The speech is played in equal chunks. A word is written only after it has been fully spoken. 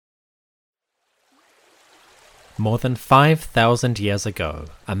More than 5,000 years ago,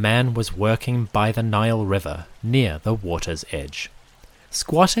 a man was working by the Nile River near the water's edge.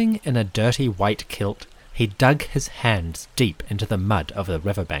 Squatting in a dirty white kilt, he dug his hands deep into the mud of the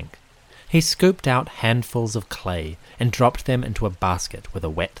riverbank. He scooped out handfuls of clay and dropped them into a basket with a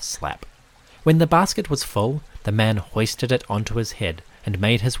wet slap. When the basket was full, the man hoisted it onto his head and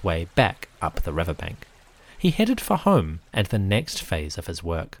made his way back up the riverbank. He headed for home and the next phase of his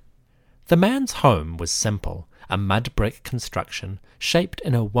work. The man's home was simple, a mud brick construction shaped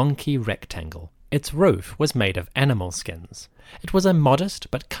in a wonky rectangle. Its roof was made of animal skins. It was a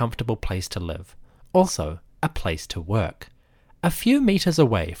modest but comfortable place to live, also a place to work. A few meters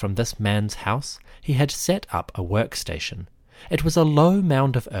away from this man's house, he had set up a workstation. It was a low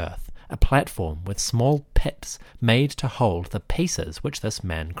mound of earth, a platform with small pits made to hold the pieces which this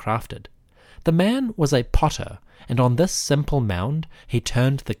man crafted. The man was a potter, and on this simple mound he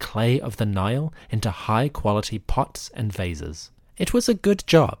turned the clay of the Nile into high-quality pots and vases. It was a good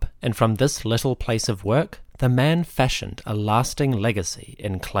job, and from this little place of work, the man fashioned a lasting legacy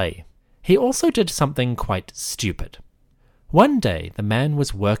in clay. He also did something quite stupid. One day the man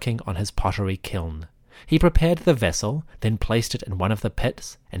was working on his pottery kiln. He prepared the vessel, then placed it in one of the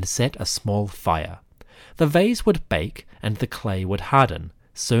pits and set a small fire. The vase would bake and the clay would harden.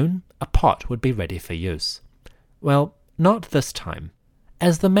 Soon a pot would be ready for use. Well, not this time.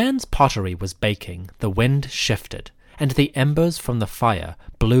 As the man's pottery was baking, the wind shifted, and the embers from the fire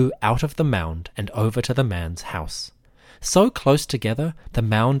blew out of the mound and over to the man's house. So close together, the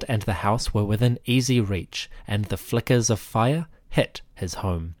mound and the house were within easy reach, and the flickers of fire hit his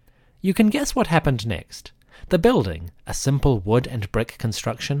home. You can guess what happened next. The building, a simple wood and brick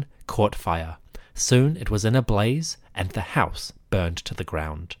construction, caught fire. Soon it was in a blaze, and the house burned to the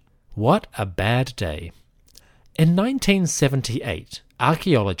ground. What a bad day. In 1978,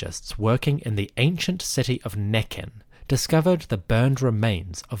 archaeologists working in the ancient city of Necken discovered the burned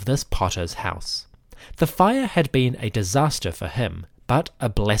remains of this potter's house. The fire had been a disaster for him, but a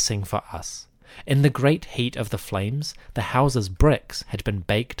blessing for us. In the great heat of the flames, the house's bricks had been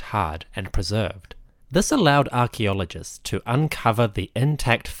baked hard and preserved. This allowed archaeologists to uncover the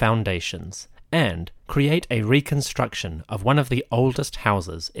intact foundations and create a reconstruction of one of the oldest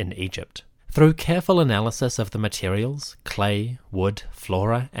houses in Egypt. Through careful analysis of the materials, clay, wood,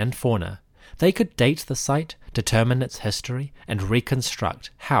 flora, and fauna, they could date the site, determine its history, and reconstruct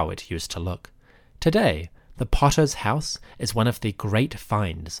how it used to look. Today, the potter's house is one of the great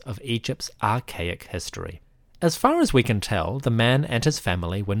finds of Egypt's archaic history. As far as we can tell, the man and his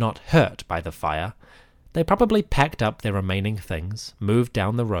family were not hurt by the fire. They probably packed up their remaining things, moved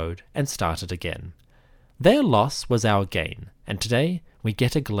down the road, and started again. Their loss was our gain, and today we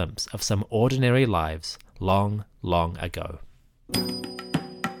get a glimpse of some ordinary lives long, long ago.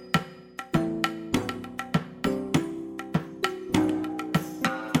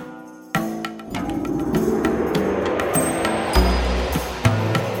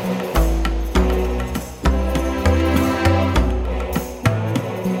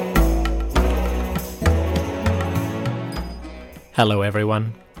 Hello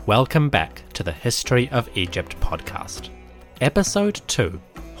everyone, welcome back to the History of Egypt podcast. Episode 2,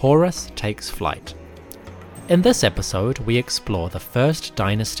 Horus Takes Flight. In this episode we explore the first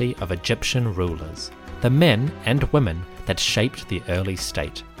dynasty of Egyptian rulers, the men and women that shaped the early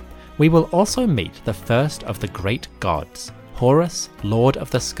state. We will also meet the first of the great gods, Horus, Lord of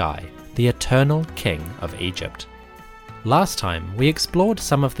the Sky, the eternal king of Egypt. Last time we explored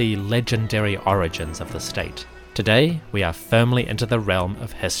some of the legendary origins of the state. Today, we are firmly into the realm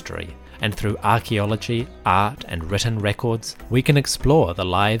of history, and through archaeology, art, and written records, we can explore the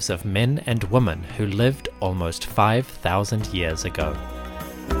lives of men and women who lived almost 5,000 years ago.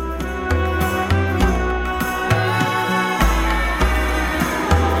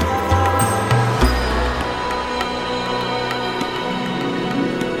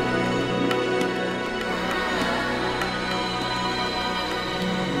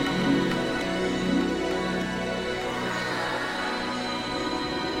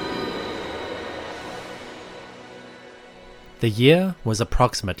 The year was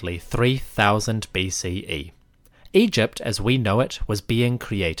approximately 3000 BCE. Egypt, as we know it, was being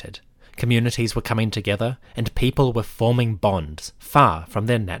created. Communities were coming together, and people were forming bonds far from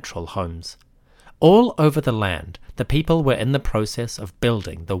their natural homes. All over the land, the people were in the process of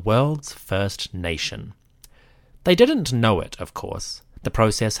building the world's first nation. They didn't know it, of course. The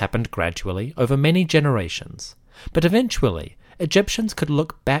process happened gradually over many generations. But eventually, Egyptians could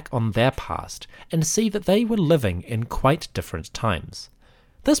look back on their past and see that they were living in quite different times.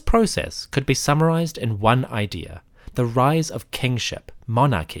 This process could be summarized in one idea: the rise of kingship,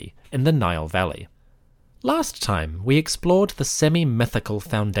 monarchy, in the Nile Valley. Last time, we explored the semi-mythical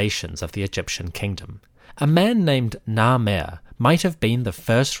foundations of the Egyptian kingdom. A man named Na-Mer might have been the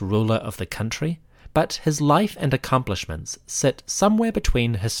first ruler of the country, but his life and accomplishments sit somewhere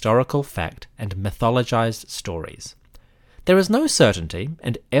between historical fact and mythologized stories. There is no certainty,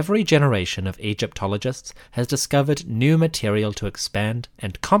 and every generation of Egyptologists has discovered new material to expand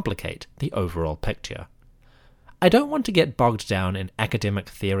and complicate the overall picture. I don't want to get bogged down in academic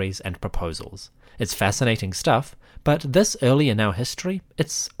theories and proposals. It's fascinating stuff, but this early in our history,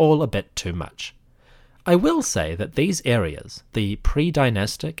 it's all a bit too much. I will say that these areas, the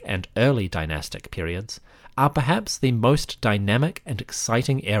pre-dynastic and early dynastic periods, are perhaps the most dynamic and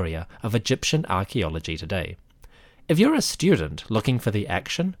exciting area of Egyptian archaeology today. If you're a student looking for the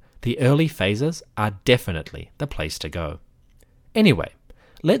action, the early phases are definitely the place to go. Anyway,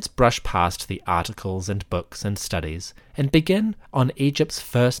 let's brush past the articles and books and studies and begin on Egypt's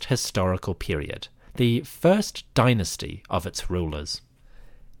first historical period, the first dynasty of its rulers.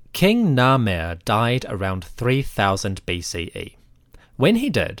 King Na-Mer died around 3000 BCE. When he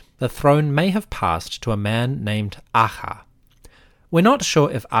did, the throne may have passed to a man named Aha. We're not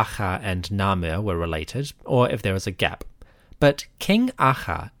sure if Aha and Na-Mer were related, or if there is a gap, but King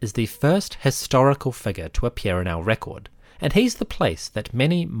Aha is the first historical figure to appear in our record, and he's the place that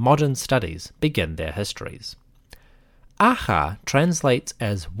many modern studies begin their histories. Aha translates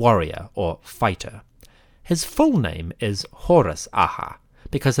as warrior or fighter. His full name is Horus Aha,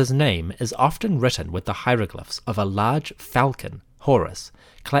 because his name is often written with the hieroglyphs of a large falcon, Horus,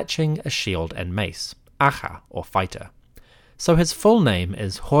 clutching a shield and mace, Aha or fighter. So his full name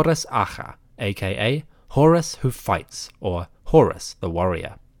is Horus Aha, aka Horus who fights, or Horus the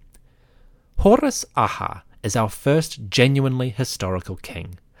warrior. Horus Aha is our first genuinely historical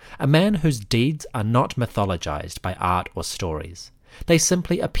king, a man whose deeds are not mythologized by art or stories. They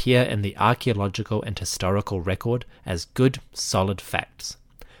simply appear in the archaeological and historical record as good, solid facts.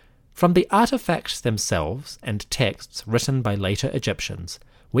 From the artifacts themselves and texts written by later Egyptians,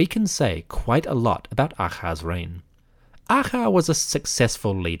 we can say quite a lot about Aha's reign. Aha was a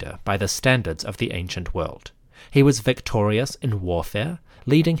successful leader by the standards of the ancient world. He was victorious in warfare,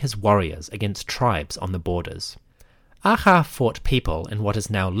 leading his warriors against tribes on the borders. Aha fought people in what is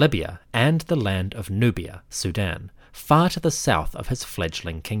now Libya and the land of Nubia, Sudan, far to the south of his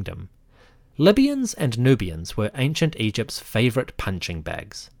fledgling kingdom. Libyans and Nubians were ancient Egypt's favorite punching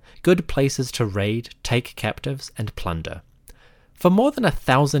bags, good places to raid, take captives, and plunder. For more than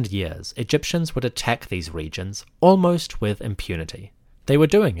 1,000 years, Egyptians would attack these regions almost with impunity. They were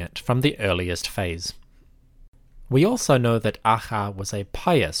doing it from the earliest phase. We also know that Aha was a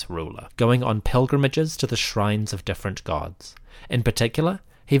pious ruler, going on pilgrimages to the shrines of different gods. In particular,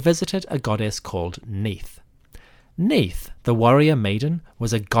 he visited a goddess called Neith. Neith, the warrior maiden,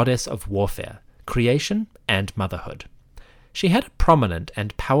 was a goddess of warfare, creation, and motherhood. She had a prominent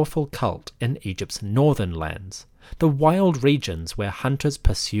and powerful cult in Egypt's northern lands, the wild regions where hunters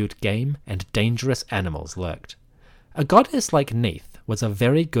pursued game and dangerous animals lurked. A goddess like Neith was a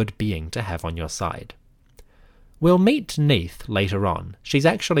very good being to have on your side. We'll meet Neith later on. She's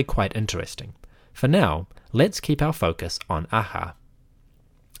actually quite interesting. For now, let's keep our focus on Aha.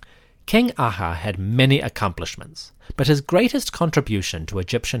 King Aha had many accomplishments, but his greatest contribution to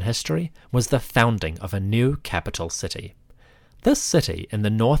Egyptian history was the founding of a new capital city. This city in the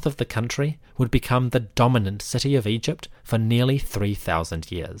north of the country would become the dominant city of Egypt for nearly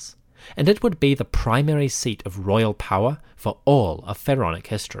 3,000 years, and it would be the primary seat of royal power for all of pharaonic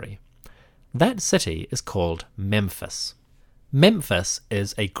history. That city is called Memphis. Memphis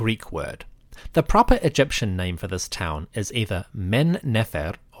is a Greek word. The proper Egyptian name for this town is either Men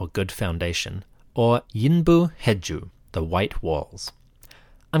Nefer, or Good Foundation, or Yinbu Heju, the White Walls.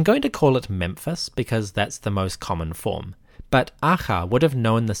 I'm going to call it Memphis because that's the most common form, but Aha would have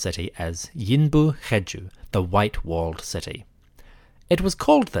known the city as Yinbu Heju, the White Walled City. It was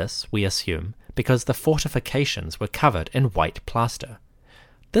called this, we assume, because the fortifications were covered in white plaster.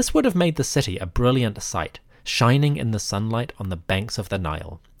 This would have made the city a brilliant sight, shining in the sunlight on the banks of the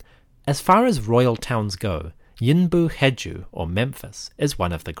Nile. As far as royal towns go, Yinbu Heju, or Memphis, is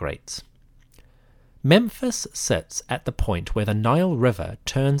one of the greats. Memphis sits at the point where the Nile River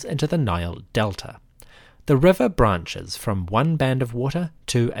turns into the Nile Delta. The river branches from one band of water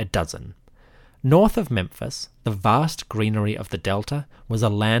to a dozen. North of Memphis, the vast greenery of the delta was a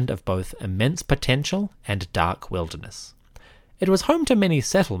land of both immense potential and dark wilderness. It was home to many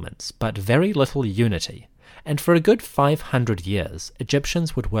settlements, but very little unity, and for a good 500 years,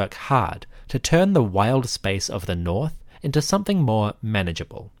 Egyptians would work hard to turn the wild space of the north into something more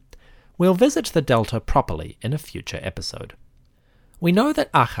manageable. We'll visit the delta properly in a future episode. We know that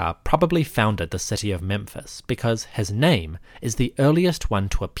Aha probably founded the city of Memphis because his name is the earliest one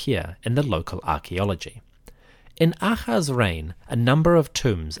to appear in the local archaeology. In Aha's reign, a number of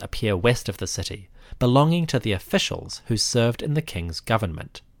tombs appear west of the city, belonging to the officials who served in the king's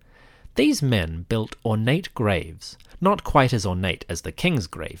government. These men built ornate graves, not quite as ornate as the king's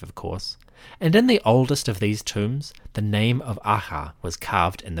grave, of course, and in the oldest of these tombs, the name of Aha was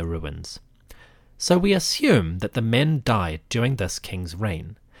carved in the ruins. So we assume that the men died during this king's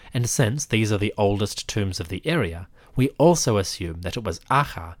reign, and since these are the oldest tombs of the area, we also assume that it was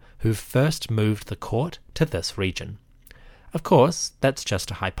Aha who first moved the court to this region. Of course, that's just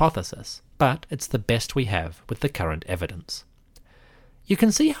a hypothesis, but it's the best we have with the current evidence. You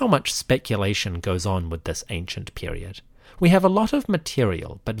can see how much speculation goes on with this ancient period. We have a lot of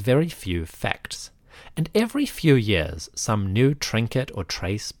material, but very few facts. And every few years, some new trinket or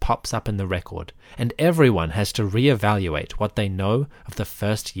trace pops up in the record, and everyone has to re-evaluate what they know of the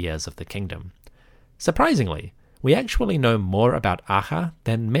first years of the kingdom. Surprisingly, we actually know more about Aha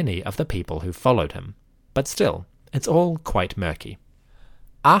than many of the people who followed him. But still, it's all quite murky.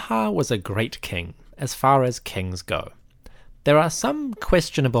 Aha was a great king, as far as kings go. There are some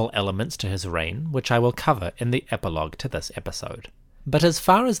questionable elements to his reign, which I will cover in the epilogue to this episode. But as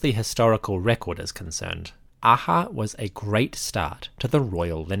far as the historical record is concerned, Aha was a great start to the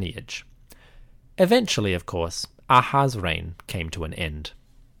royal lineage. Eventually, of course, Aha's reign came to an end.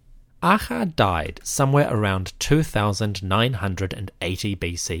 Aha died somewhere around 2980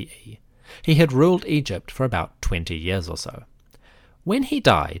 BCE. He had ruled Egypt for about 20 years or so. When he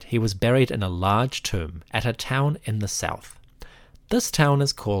died, he was buried in a large tomb at a town in the south. This town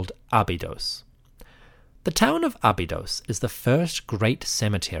is called Abydos. The town of Abydos is the first great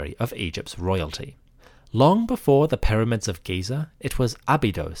cemetery of Egypt's royalty. Long before the pyramids of Giza, it was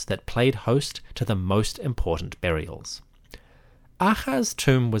Abydos that played host to the most important burials. Aha's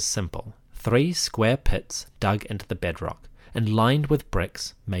tomb was simple, 3 square pits dug into the bedrock and lined with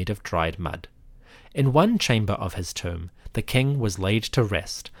bricks made of dried mud. In one chamber of his tomb, the king was laid to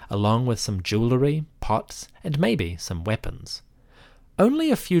rest, along with some jewellery, pots, and maybe some weapons.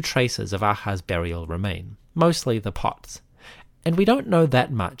 Only a few traces of Aha's burial remain, mostly the pots, and we don't know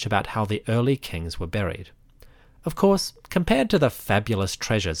that much about how the early kings were buried. Of course, compared to the fabulous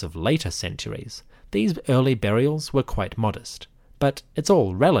treasures of later centuries, these early burials were quite modest. But it's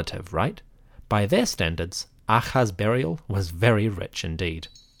all relative, right? By their standards, Aha's burial was very rich indeed.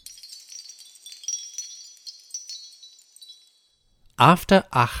 After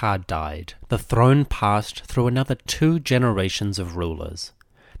Aha died, the throne passed through another 2 generations of rulers.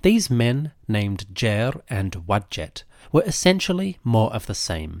 These men, named Jer and Wadjet, were essentially more of the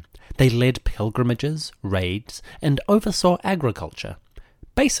same. They led pilgrimages, raids, and oversaw agriculture.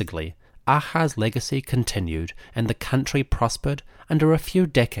 Basically, Aha's legacy continued and the country prospered under a few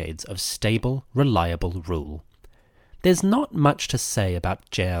decades of stable, reliable rule. There's not much to say about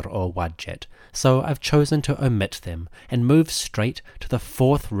Jer or Wadjet, so I've chosen to omit them and move straight to the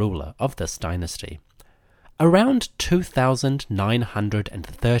 4th ruler of this dynasty. Around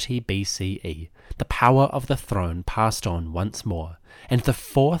 2930 BCE, the power of the throne passed on once more, and the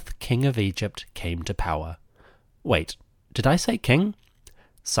 4th king of Egypt came to power. Wait, did I say king?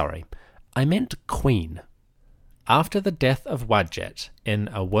 Sorry, I meant queen. After the death of Wadjet,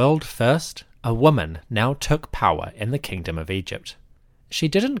 in a world first, a woman now took power in the kingdom of Egypt. She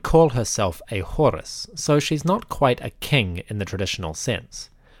didn't call herself a Horus, so she's not quite a king in the traditional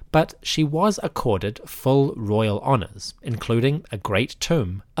sense, but she was accorded full royal honours, including a great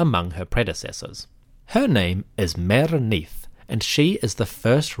tomb among her predecessors. Her name is Mer-Neith, and she is the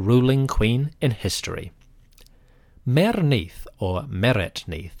first ruling queen in history. Mer-Neith, or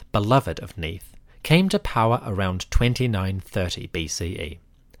Meret-Neith, beloved of Neith, came to power around 2930 BCE.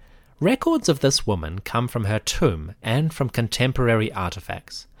 Records of this woman come from her tomb and from contemporary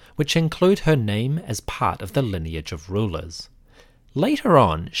artifacts, which include her name as part of the lineage of rulers. Later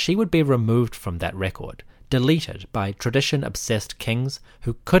on, she would be removed from that record, deleted by tradition-obsessed kings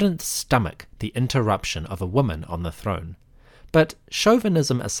who couldn't stomach the interruption of a woman on the throne. But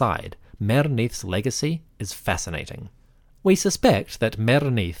chauvinism aside, Mer-Neith's legacy is fascinating. We suspect that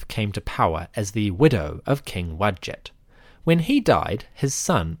Mer-Neith came to power as the widow of King Wadjet. When he died, his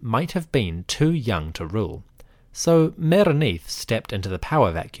son might have been too young to rule, so Mer-Neith stepped into the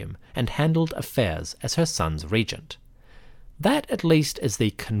power vacuum and handled affairs as her son's regent. That at least is the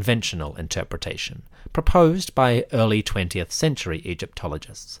conventional interpretation, proposed by early 20th century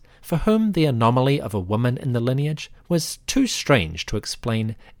Egyptologists, for whom the anomaly of a woman in the lineage was too strange to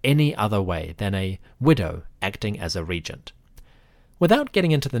explain any other way than a widow acting as a regent. Without getting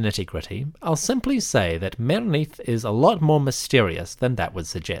into the nitty-gritty, I'll simply say that Merneith is a lot more mysterious than that would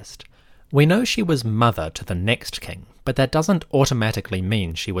suggest. We know she was mother to the next king, but that doesn't automatically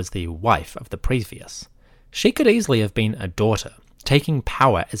mean she was the wife of the previous. She could easily have been a daughter, taking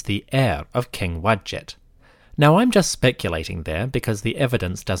power as the heir of King Wadjet. Now I'm just speculating there because the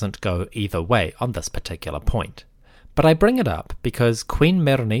evidence doesn't go either way on this particular point. But I bring it up because Queen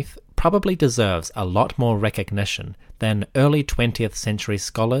Merneith probably deserves a lot more recognition than early 20th century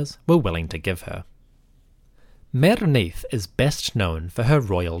scholars were willing to give her. Merneith is best known for her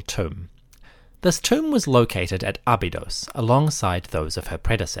royal tomb. This tomb was located at Abydos alongside those of her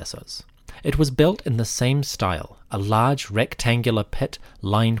predecessors. It was built in the same style, a large rectangular pit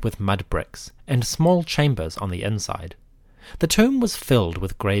lined with mud bricks, and small chambers on the inside. The tomb was filled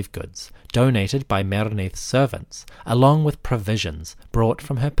with grave goods, donated by Merneith's servants, along with provisions brought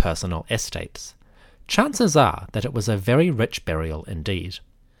from her personal estates. Chances are that it was a very rich burial indeed.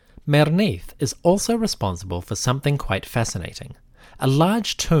 Merneith is also responsible for something quite fascinating. A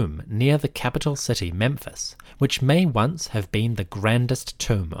large tomb near the capital city Memphis, which may once have been the grandest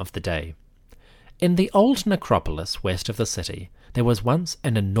tomb of the day. In the old necropolis west of the city, there was once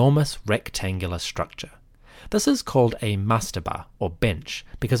an enormous rectangular structure. This is called a mastaba, or bench,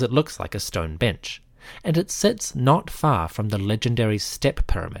 because it looks like a stone bench, and it sits not far from the legendary step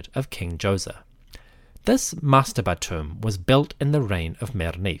pyramid of King Djoser. This mastaba tomb was built in the reign of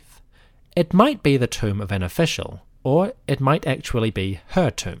Merneith. It might be the tomb of an official, or it might actually be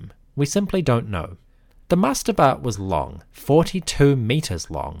her tomb. We simply don't know. The mastaba was long, 42 meters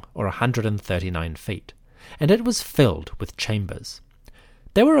long, or 139 feet, and it was filled with chambers.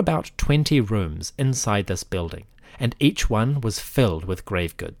 There were about 20 rooms inside this building, and each one was filled with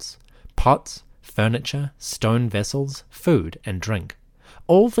grave goods, pots, furniture, stone vessels, food and drink,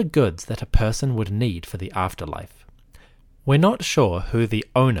 all the goods that a person would need for the afterlife. We're not sure who the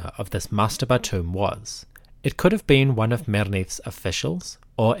owner of this mastaba tomb was. It could have been one of Merneith's officials,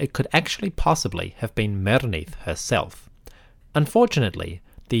 or it could actually possibly have been Merneith herself. Unfortunately,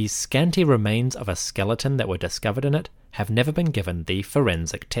 the scanty remains of a skeleton that were discovered in it have never been given the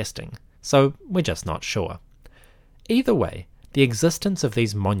forensic testing, so we're just not sure. Either way, the existence of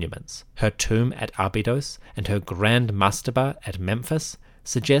these monuments, her tomb at Abydos and her grand mastaba at Memphis,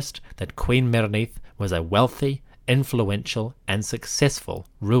 suggest that Queen Merneith was a wealthy, influential and successful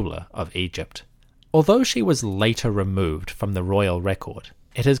ruler of Egypt. Although she was later removed from the royal record,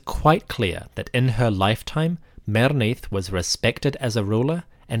 it is quite clear that in her lifetime, Merneith was respected as a ruler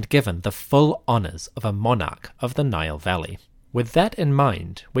and given the full honours of a monarch of the Nile Valley. With that in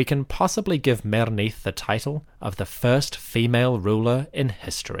mind, we can possibly give Merneith the title of the first female ruler in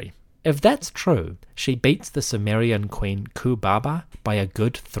history. If that's true, she beats the Sumerian queen Kubaba by a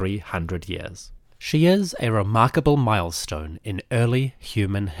good 300 years. She is a remarkable milestone in early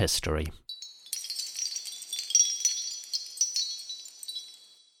human history.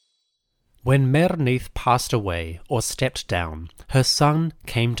 When Merneith passed away or stepped down, her son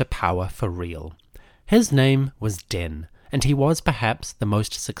came to power for real. His name was Den, and he was perhaps the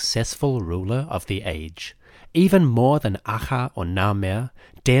most successful ruler of the age. Even more than Acha or Namer,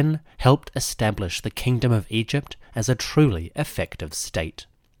 Den helped establish the Kingdom of Egypt as a truly effective state.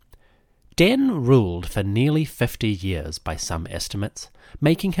 Den ruled for nearly 50 years by some estimates,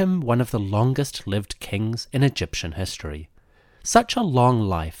 making him one of the longest-lived kings in Egyptian history. Such a long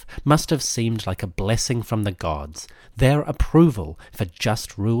life must have seemed like a blessing from the gods, their approval for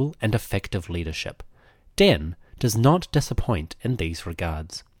just rule and effective leadership. Den does not disappoint in these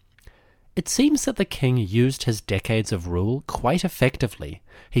regards. It seems that the king used his decades of rule quite effectively.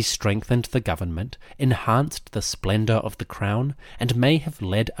 He strengthened the government, enhanced the splendor of the crown, and may have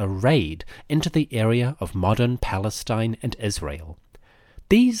led a raid into the area of modern Palestine and Israel.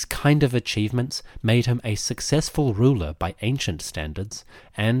 These kind of achievements made him a successful ruler by ancient standards,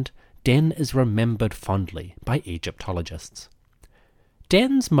 and Den is remembered fondly by Egyptologists.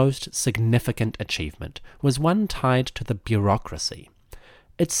 Den's most significant achievement was one tied to the bureaucracy.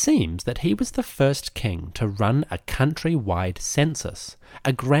 It seems that he was the first king to run a country-wide census,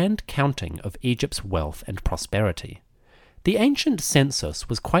 a grand counting of Egypt's wealth and prosperity. The ancient census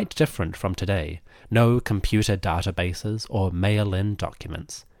was quite different from today, no computer databases or mail-in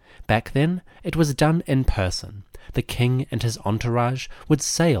documents. Back then, it was done in person. The king and his entourage would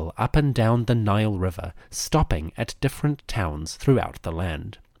sail up and down the Nile River, stopping at different towns throughout the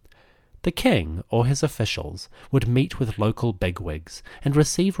land. The king or his officials would meet with local bigwigs and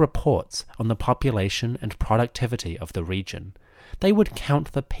receive reports on the population and productivity of the region. They would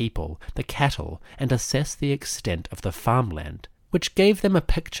count the people, the cattle, and assess the extent of the farmland, which gave them a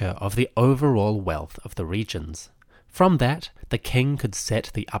picture of the overall wealth of the regions. From that, the king could set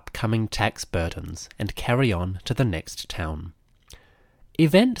the upcoming tax burdens and carry on to the next town.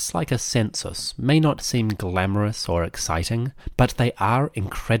 Events like a census may not seem glamorous or exciting, but they are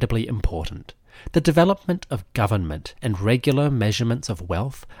incredibly important. The development of government and regular measurements of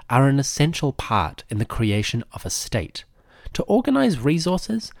wealth are an essential part in the creation of a state. To organize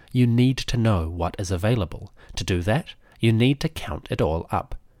resources, you need to know what is available. To do that, you need to count it all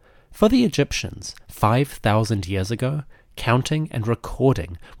up. For the Egyptians, 5,000 years ago, counting and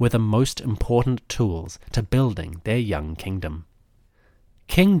recording were the most important tools to building their young kingdom.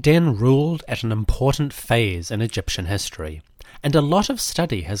 King Den ruled at an important phase in Egyptian history, and a lot of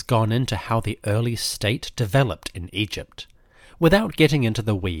study has gone into how the early state developed in Egypt. Without getting into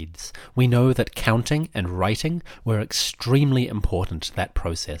the weeds, we know that counting and writing were extremely important to that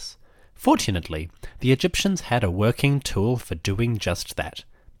process. Fortunately, the Egyptians had a working tool for doing just that.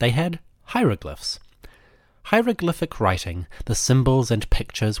 They had hieroglyphs. Hieroglyphic writing, the symbols and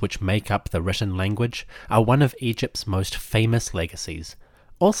pictures which make up the written language, are one of Egypt's most famous legacies,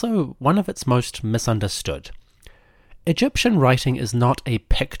 also one of its most misunderstood. Egyptian writing is not a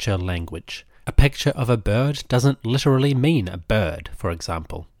picture language. A picture of a bird doesn't literally mean a bird, for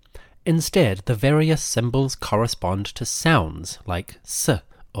example. Instead, the various symbols correspond to sounds like s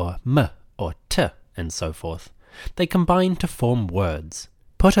or m or t and so forth. They combine to form words.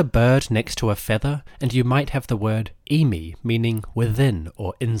 Put a bird next to a feather, and you might have the word imi, meaning within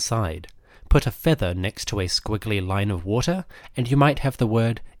or inside. Put a feather next to a squiggly line of water, and you might have the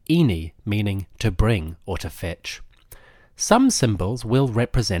word ini, meaning to bring or to fetch. Some symbols will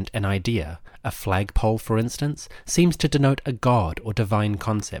represent an idea. A flagpole, for instance, seems to denote a god or divine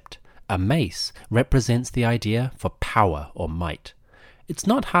concept. A mace represents the idea for power or might. It's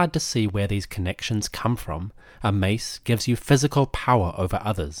not hard to see where these connections come from. A mace gives you physical power over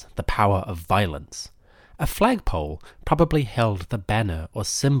others, the power of violence. A flagpole probably held the banner or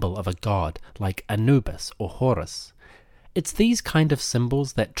symbol of a god like Anubis or Horus. It's these kind of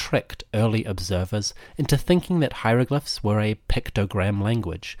symbols that tricked early observers into thinking that hieroglyphs were a pictogram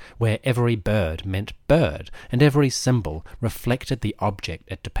language, where every bird meant bird and every symbol reflected the object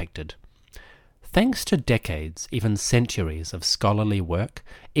it depicted. Thanks to decades, even centuries of scholarly work,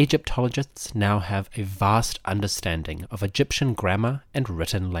 Egyptologists now have a vast understanding of Egyptian grammar and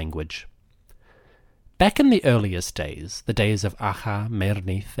written language. Back in the earliest days, the days of Aha,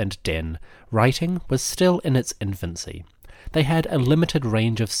 Mernith, and Den, writing was still in its infancy. They had a limited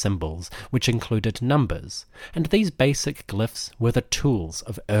range of symbols, which included numbers, and these basic glyphs were the tools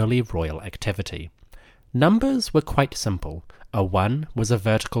of early royal activity. Numbers were quite simple. A 1 was a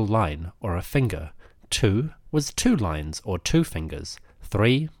vertical line, or a finger. 2 was 2 lines, or 2 fingers.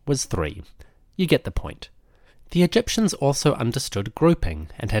 3 was 3. You get the point. The Egyptians also understood grouping,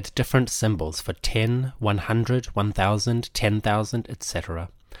 and had different symbols for 10, 100, 1,000, 10,000, etc.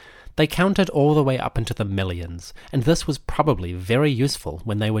 They counted all the way up into the millions, and this was probably very useful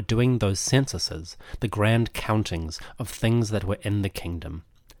when they were doing those censuses, the grand countings of things that were in the kingdom.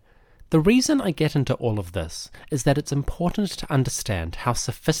 The reason I get into all of this is that it's important to understand how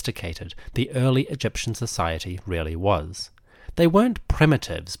sophisticated the early Egyptian society really was. They weren't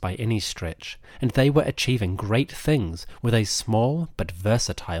primitives by any stretch, and they were achieving great things with a small but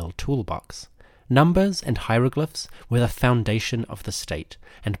versatile toolbox. Numbers and hieroglyphs were the foundation of the state,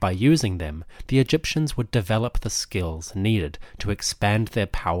 and by using them, the Egyptians would develop the skills needed to expand their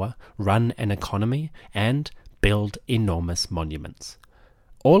power, run an economy, and build enormous monuments.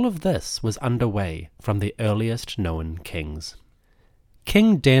 All of this was underway from the earliest known kings.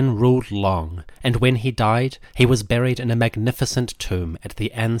 King Den ruled long, and when he died, he was buried in a magnificent tomb at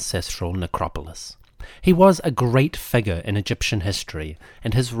the ancestral necropolis. He was a great figure in Egyptian history,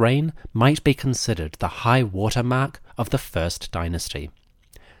 and his reign might be considered the high watermark of the First Dynasty.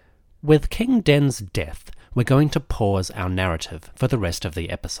 With King Den's death, we're going to pause our narrative for the rest of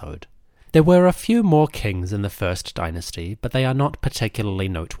the episode. There were a few more kings in the First Dynasty, but they are not particularly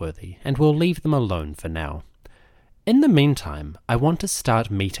noteworthy, and we'll leave them alone for now. In the meantime, I want to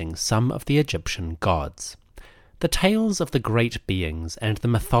start meeting some of the Egyptian gods. The tales of the great beings and the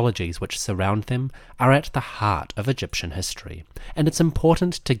mythologies which surround them are at the heart of Egyptian history, and it's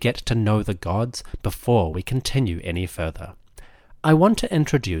important to get to know the gods before we continue any further. I want to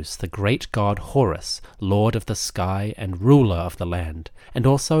introduce the great god Horus, lord of the sky and ruler of the land, and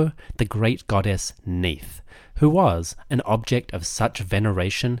also the great goddess Neith, who was an object of such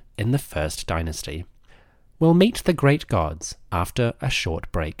veneration in the First Dynasty. We'll meet the great gods after a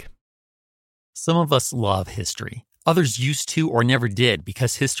short break. Some of us love history. Others used to or never did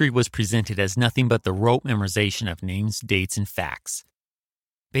because history was presented as nothing but the rote memorization of names, dates, and facts.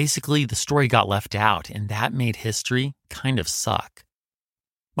 Basically, the story got left out, and that made history kind of suck.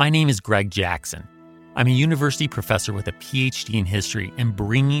 My name is Greg Jackson. I'm a university professor with a PhD in history, and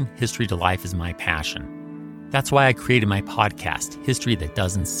bringing history to life is my passion. That's why I created my podcast, History That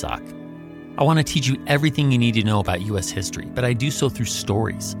Doesn't Suck. I want to teach you everything you need to know about U.S. history, but I do so through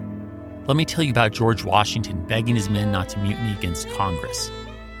stories. Let me tell you about George Washington begging his men not to mutiny against Congress,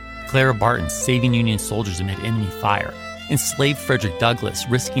 Clara Barton saving Union soldiers amid enemy fire, enslaved Frederick Douglass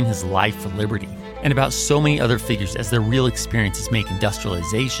risking his life for liberty, and about so many other figures as their real experiences make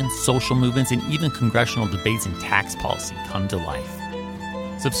industrialization, social movements, and even congressional debates and tax policy come to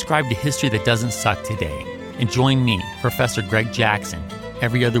life. Subscribe to History That Doesn't Suck today, and join me, Professor Greg Jackson,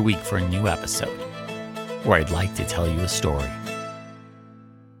 every other week for a new episode, where I'd like to tell you a story.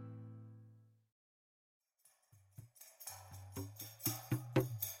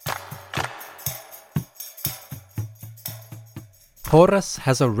 Horus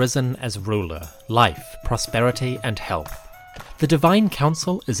has arisen as ruler, life, prosperity, and health. The divine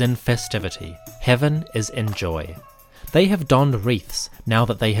council is in festivity, heaven is in joy. They have donned wreaths now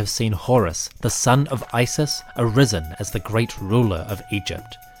that they have seen Horus, the son of Isis, arisen as the great ruler of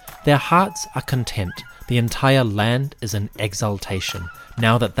Egypt. Their hearts are content, the entire land is in exultation,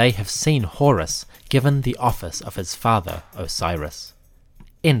 now that they have seen Horus given the office of his father Osiris.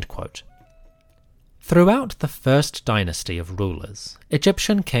 End quote. Throughout the first dynasty of rulers,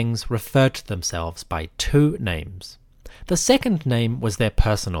 Egyptian kings referred to themselves by two names. The second name was their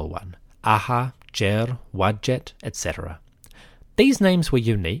personal one, Aha, Jer, Wadjet, etc. These names were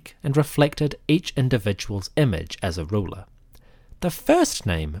unique and reflected each individual's image as a ruler. The first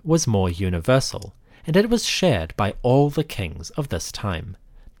name was more universal, and it was shared by all the kings of this time.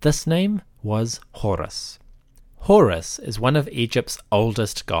 This name was Horus. Horus is one of Egypt's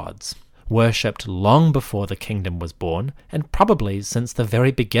oldest gods, worshipped long before the kingdom was born, and probably since the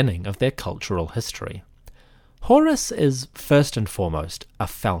very beginning of their cultural history. Horus is, first and foremost, a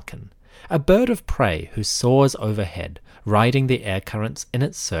falcon, a bird of prey who soars overhead, riding the air currents in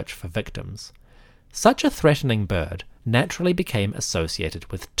its search for victims. Such a threatening bird naturally became associated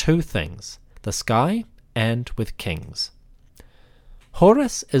with two things, the sky and with kings.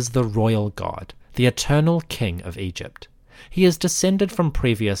 Horus is the royal god, the eternal king of Egypt. He is descended from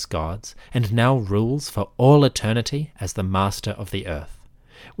previous gods, and now rules for all eternity as the master of the earth.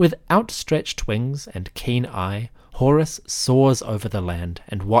 With outstretched wings and keen eye, Horus soars over the land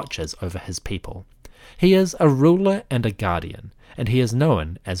and watches over his people. He is a ruler and a guardian, and he is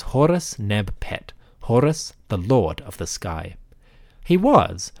known as Horus Neb Pet, Horus, the Lord of the Sky. He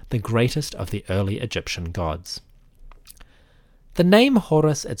was the greatest of the early Egyptian gods. The name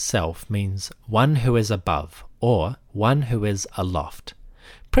Horus itself means one who is above, or one who is aloft.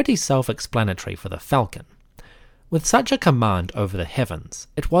 Pretty self-explanatory for the falcon. With such a command over the heavens,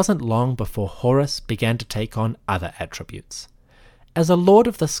 it wasn't long before Horus began to take on other attributes. As a lord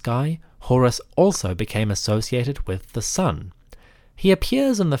of the sky, Horus also became associated with the sun. He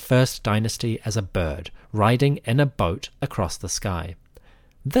appears in the first dynasty as a bird, riding in a boat across the sky.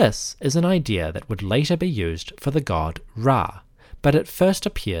 This is an idea that would later be used for the god Ra, but it first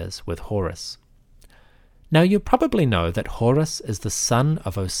appears with Horus. Now you probably know that Horus is the son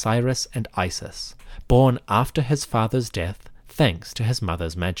of Osiris and Isis, born after his father's death thanks to his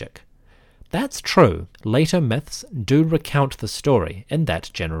mother's magic. That's true, later myths do recount the story in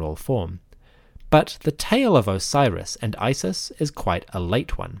that general form. But the tale of Osiris and Isis is quite a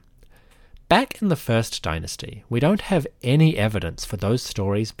late one. Back in the first dynasty, we don't have any evidence for those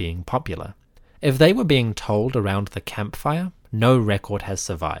stories being popular. If they were being told around the campfire, no record has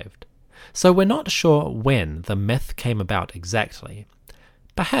survived. So we're not sure when the myth came about exactly.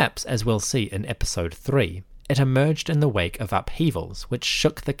 Perhaps, as we'll see in episode 3, it emerged in the wake of upheavals which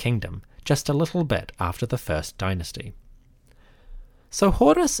shook the kingdom just a little bit after the first dynasty. So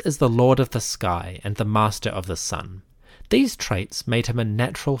Horus is the lord of the sky and the master of the sun. These traits made him a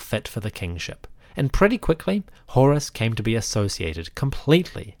natural fit for the kingship, and pretty quickly Horus came to be associated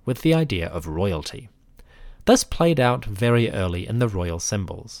completely with the idea of royalty. This played out very early in the royal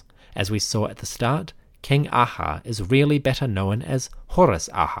symbols. As we saw at the start, King Aha is really better known as Horus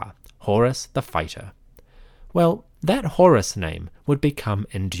Aha, Horus the fighter. Well, that Horus name would become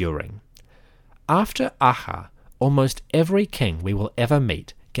enduring. After Aha, almost every king we will ever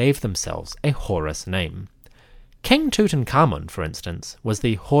meet gave themselves a Horus name. King Tutankhamun, for instance, was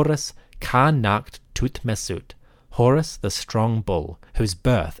the Horus Ka-Nakht Tutmesut, Horus the strong bull, whose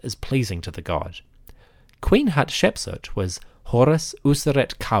birth is pleasing to the god. Queen Hatshepsut was Horus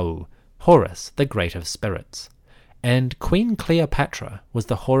Useret Kau, Horus the great of spirits. And Queen Cleopatra was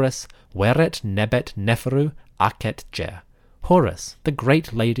the Horus Weret Nebet Neferu Akhet Je, Horus, the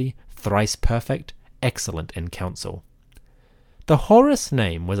great lady, thrice perfect, excellent in counsel. The Horus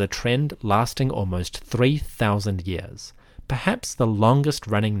name was a trend lasting almost 3,000 years, perhaps the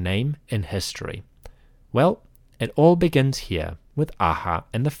longest-running name in history. Well, it all begins here with Aha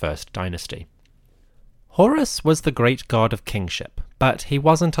in the First Dynasty. Horus was the great god of kingship, but he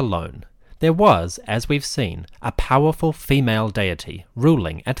wasn't alone. There was, as we've seen, a powerful female deity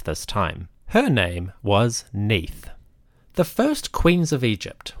ruling at this time. Her name was Neith. The first queens of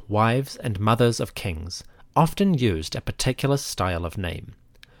Egypt, wives and mothers of kings, often used a particular style of name.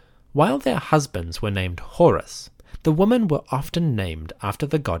 While their husbands were named Horus, the women were often named after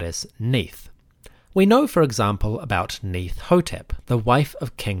the goddess Neith. We know, for example, about Neith-hotep, the wife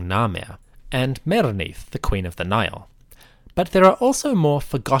of King Narmer, and Mer-Neith, the queen of the Nile. But there are also more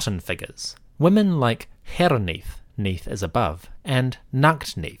forgotten figures, women like Her-Neith, Neith is above, and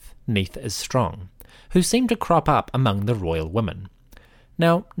Nakt-Neith, Neith is strong, who seem to crop up among the royal women.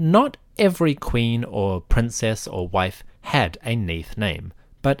 Now, not every queen or princess or wife had a Neith name,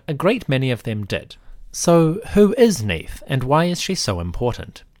 but a great many of them did. So who is Neith, and why is she so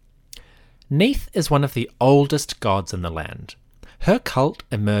important? Neith is one of the oldest gods in the land. Her cult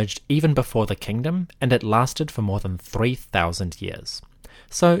emerged even before the kingdom, and it lasted for more than 3,000 years.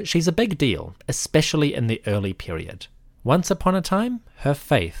 So she's a big deal, especially in the early period. Once upon a time, her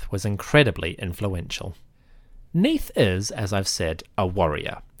faith was incredibly influential. Neith is, as I've said, a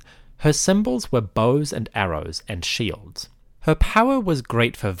warrior. Her symbols were bows and arrows and shields. Her power was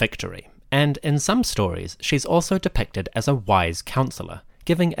great for victory, and in some stories she's also depicted as a wise counselor,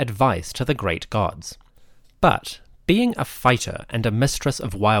 giving advice to the great gods. But, being a fighter and a mistress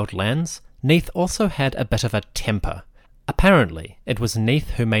of wild lands, Neith also had a bit of a temper. Apparently, it was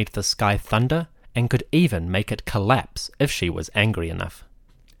Neith who made the sky thunder, and could even make it collapse if she was angry enough.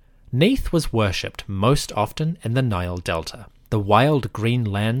 Neith was worshipped most often in the Nile Delta, the wild green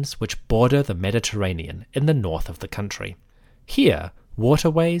lands which border the Mediterranean in the north of the country. Here,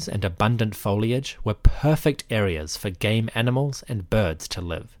 waterways and abundant foliage were perfect areas for game animals and birds to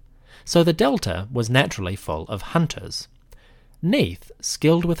live, so the delta was naturally full of hunters. Neith,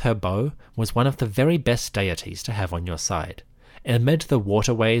 skilled with her bow, was one of the very best deities to have on your side. Amid the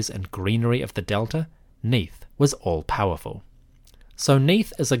waterways and greenery of the delta, Neith was all-powerful. So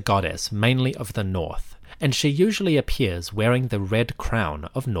Neith is a goddess mainly of the north, and she usually appears wearing the red crown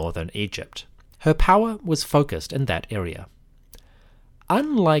of northern Egypt. Her power was focused in that area.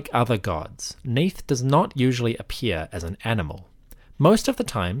 Unlike other gods, Neith does not usually appear as an animal. Most of the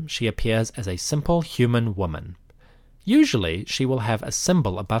time, she appears as a simple human woman. Usually, she will have a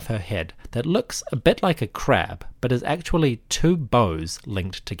symbol above her head that looks a bit like a crab, but is actually two bows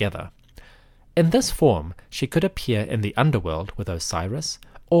linked together. In this form, she could appear in the underworld with Osiris,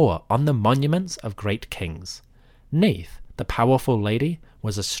 or on the monuments of great kings. Neith, the powerful lady,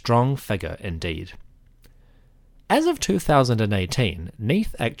 was a strong figure indeed. As of 2018,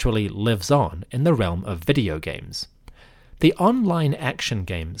 Neith actually lives on in the realm of video games. The online action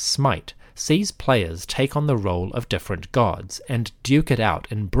game Smite sees players take on the role of different gods and duke it out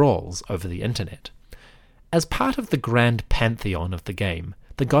in brawls over the internet. As part of the grand pantheon of the game,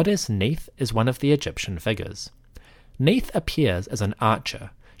 the goddess Neith is one of the Egyptian figures. Neith appears as an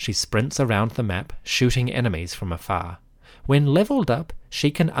archer. She sprints around the map, shooting enemies from afar. When leveled up,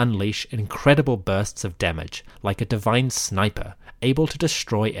 she can unleash incredible bursts of damage, like a divine sniper, able to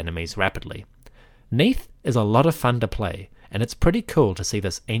destroy enemies rapidly. Neith is a lot of fun to play, and it's pretty cool to see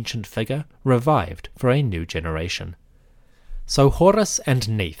this ancient figure revived for a new generation. So Horus and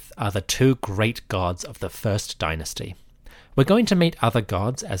Neith are the two great gods of the First Dynasty. We're going to meet other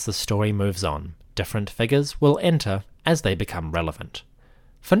gods as the story moves on. Different figures will enter as they become relevant.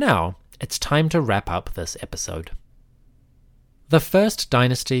 For now, it's time to wrap up this episode. The First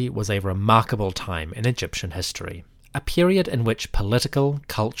Dynasty was a remarkable time in Egyptian history, a period in which political,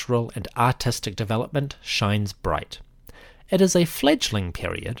 cultural, and artistic development shines bright. It is a fledgling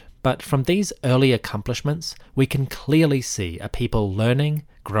period, but from these early accomplishments, we can clearly see a people learning,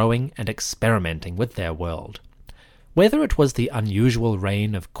 growing, and experimenting with their world. Whether it was the unusual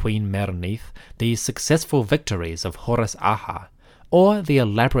reign of Queen Mer-Neith, the successful victories of Horus Aha, or the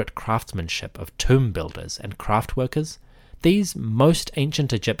elaborate craftsmanship of tomb builders and craft workers, these most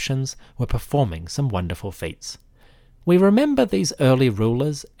ancient Egyptians were performing some wonderful feats. We remember these early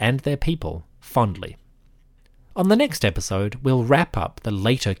rulers and their people fondly. On the next episode, we'll wrap up the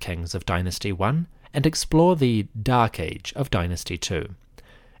later kings of Dynasty 1 and explore the Dark Age of Dynasty 2.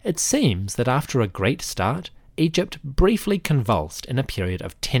 It seems that after a great start, Egypt briefly convulsed in a period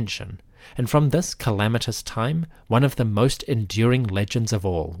of tension, and from this calamitous time, one of the most enduring legends of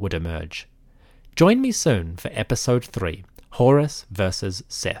all would emerge. Join me soon for Episode 3, Horus versus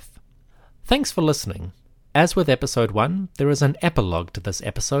Seth. Thanks for listening. As with episode 1, there is an epilogue to this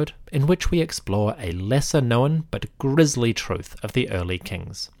episode in which we explore a lesser-known but grisly truth of the early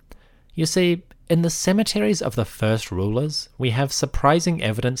kings. You see, in the cemeteries of the first rulers, we have surprising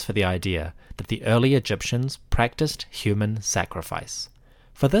evidence for the idea that the early Egyptians practiced human sacrifice.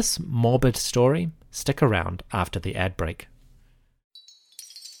 For this morbid story, stick around after the ad break.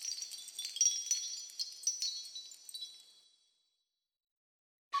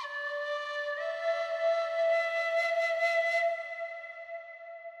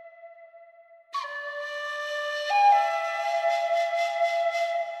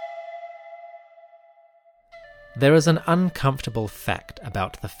 There is an uncomfortable fact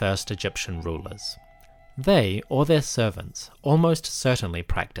about the first Egyptian rulers. They, or their servants, almost certainly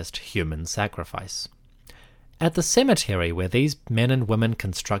practiced human sacrifice. At the cemetery where these men and women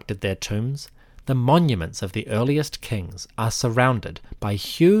constructed their tombs, the monuments of the earliest kings are surrounded by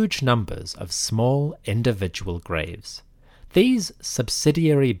huge numbers of small individual graves. These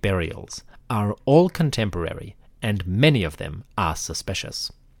subsidiary burials are all contemporary, and many of them are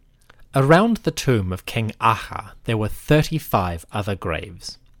suspicious. Around the tomb of King Aha, there were 35 other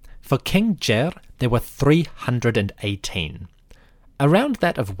graves. For King Jer, there were 318. Around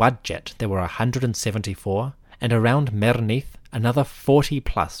that of Wadjet, there were 174, and around Mernith, another 40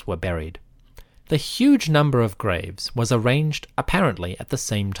 plus were buried. The huge number of graves was arranged apparently at the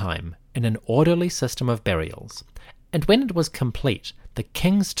same time, in an orderly system of burials, and when it was complete, the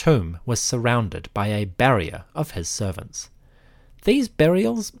king's tomb was surrounded by a barrier of his servants. These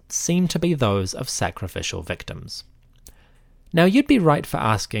burials seem to be those of sacrificial victims. Now you'd be right for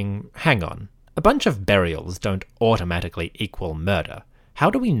asking, hang on, a bunch of burials don't automatically equal murder.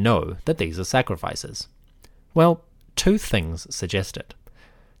 How do we know that these are sacrifices? Well, two things suggest it.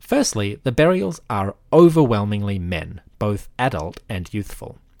 Firstly, the burials are overwhelmingly men, both adult and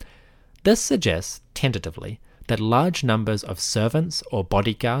youthful. This suggests, tentatively, that large numbers of servants or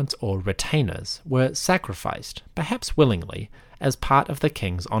bodyguards or retainers were sacrificed, perhaps willingly, as part of the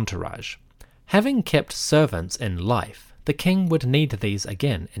king's entourage. Having kept servants in life, the king would need these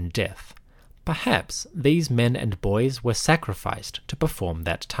again in death. Perhaps these men and boys were sacrificed to perform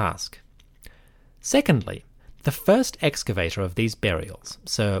that task. Secondly, the first excavator of these burials,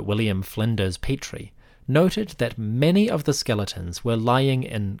 Sir William Flinders Petrie, noted that many of the skeletons were lying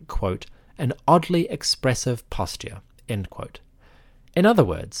in, quote, an oddly expressive posture, end quote. In other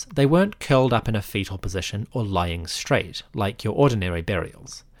words, they weren't curled up in a fetal position or lying straight, like your ordinary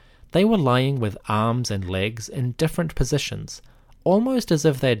burials. They were lying with arms and legs in different positions, almost as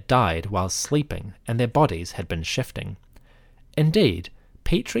if they'd died while sleeping and their bodies had been shifting. Indeed,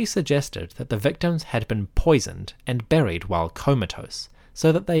 Petrie suggested that the victims had been poisoned and buried while comatose,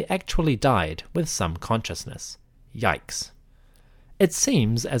 so that they actually died with some consciousness. Yikes. It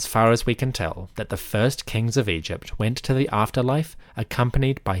seems, as far as we can tell, that the first kings of Egypt went to the afterlife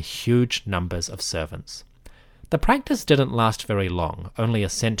accompanied by huge numbers of servants. The practice didn't last very long, only a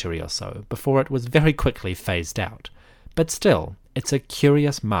century or so, before it was very quickly phased out, but still, it's a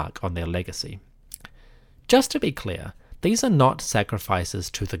curious mark on their legacy. Just to be clear, these are not sacrifices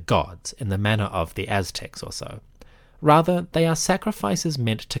to the gods in the manner of the Aztecs or so. Rather, they are sacrifices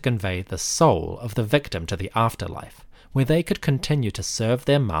meant to convey the soul of the victim to the afterlife, where they could continue to serve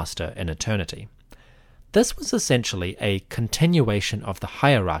their master in eternity. This was essentially a continuation of the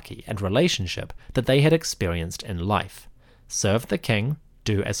hierarchy and relationship that they had experienced in life. Serve the king,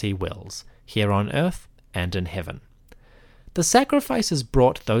 do as he wills, here on earth and in heaven. The sacrifices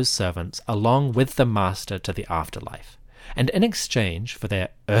brought those servants along with the master to the afterlife, and in exchange for their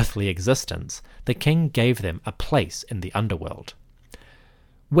earthly existence, the king gave them a place in the underworld.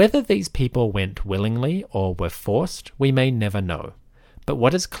 Whether these people went willingly or were forced, we may never know. But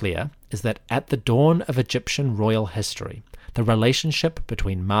what is clear is that at the dawn of Egyptian royal history, the relationship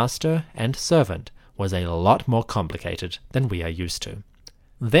between master and servant was a lot more complicated than we are used to.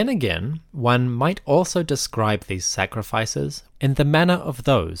 Then again, one might also describe these sacrifices in the manner of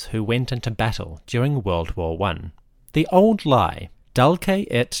those who went into battle during World War I. The old lie, dulce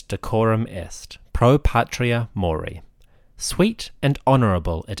et decorum est, pro patria mori. Sweet and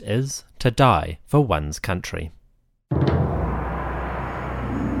honourable it is to die for one's country.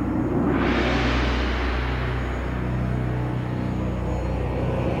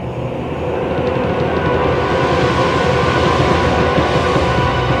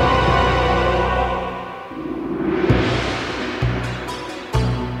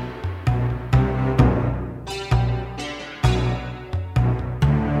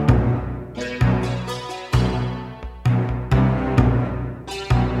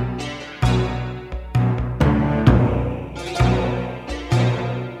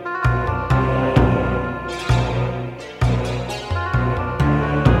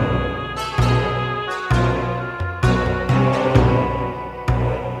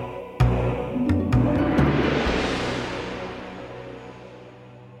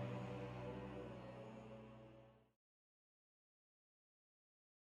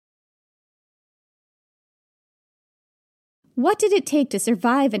 What did it take to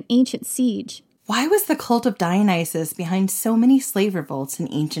survive an ancient siege? Why was the cult of Dionysus behind so many slave revolts in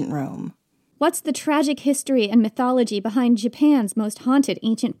ancient Rome? What's the tragic history and mythology behind Japan's most haunted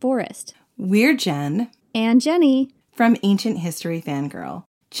ancient forest? We're Jen. And Jenny. From Ancient History Fangirl.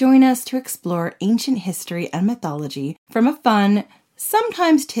 Join us to explore ancient history and mythology from a fun,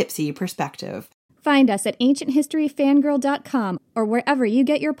 sometimes tipsy perspective. Find us at ancienthistoryfangirl.com or wherever you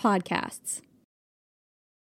get your podcasts.